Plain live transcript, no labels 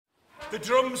The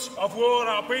drums of war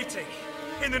are beating.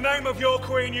 In the name of your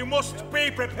queen, you must be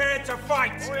prepared to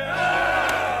fight.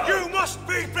 You must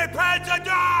be prepared to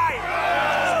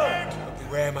die! But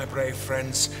beware, my brave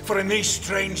friends, for in these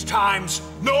strange times,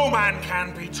 no man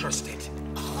can be trusted.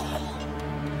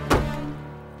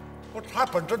 What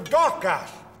happened to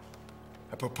Dorcas?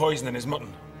 I put poison in his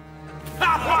mutton.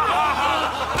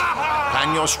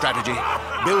 Plan your strategy.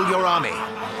 Build your army.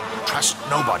 Trust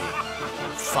nobody.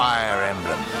 Fire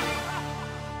Emblem.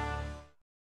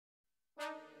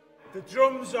 The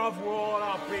drums of war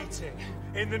are beating.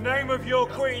 In the name of your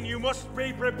queen, you must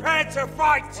be prepared to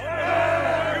fight.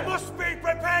 You must be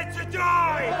prepared to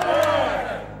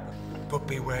die. But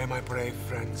beware, my brave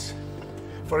friends,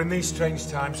 for in these strange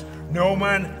times, no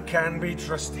man can be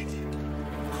trusted.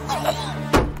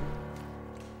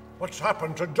 What's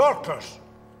happened to Dorcas?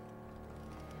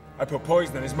 I put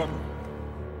poison in his mutton.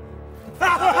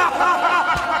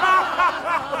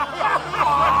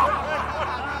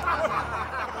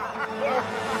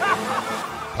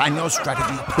 Plan your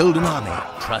strategy. Build an army.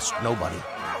 Trust nobody.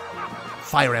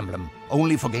 Fire Emblem.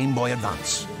 Only for Game Boy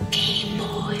Advance. Game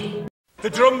Boy. The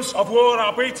drums of war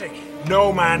are beating.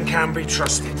 No man can be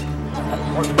trusted.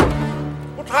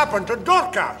 What happened to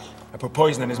Dorcas? I put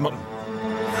poison in his mutton.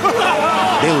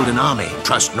 Build an army.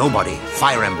 Trust nobody.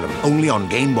 Fire Emblem. Only on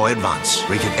Game Boy Advance.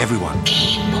 Rated everyone.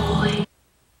 Game Boy.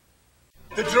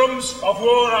 The drums of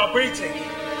war are beating.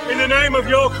 In the name of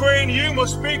your queen, you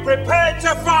must be prepared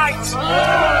to fight!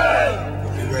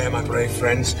 But beware, my brave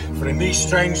friends, for in these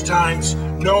strange times,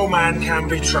 no man can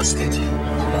be trusted.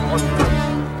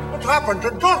 What happened to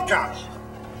Dorcas?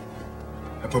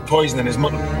 I put poison in his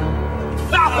mutton.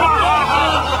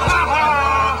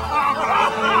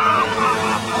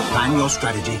 Plan your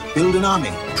strategy. Build an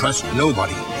army. Trust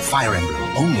nobody. Fire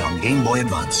Emblem. Only on Game Boy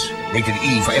Advance. Rated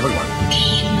E for everyone.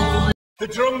 Game Boy. The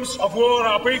drums of war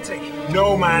are beating.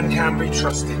 No man can be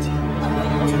trusted.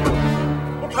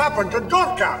 What happened to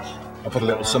Dorcas? I put a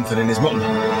little something in his mutton.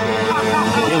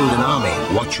 Build an army.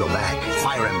 Watch your back.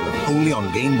 Fire Emblem. Only on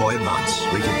Game Boy Advance.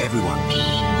 Rated everyone. Game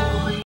Boy.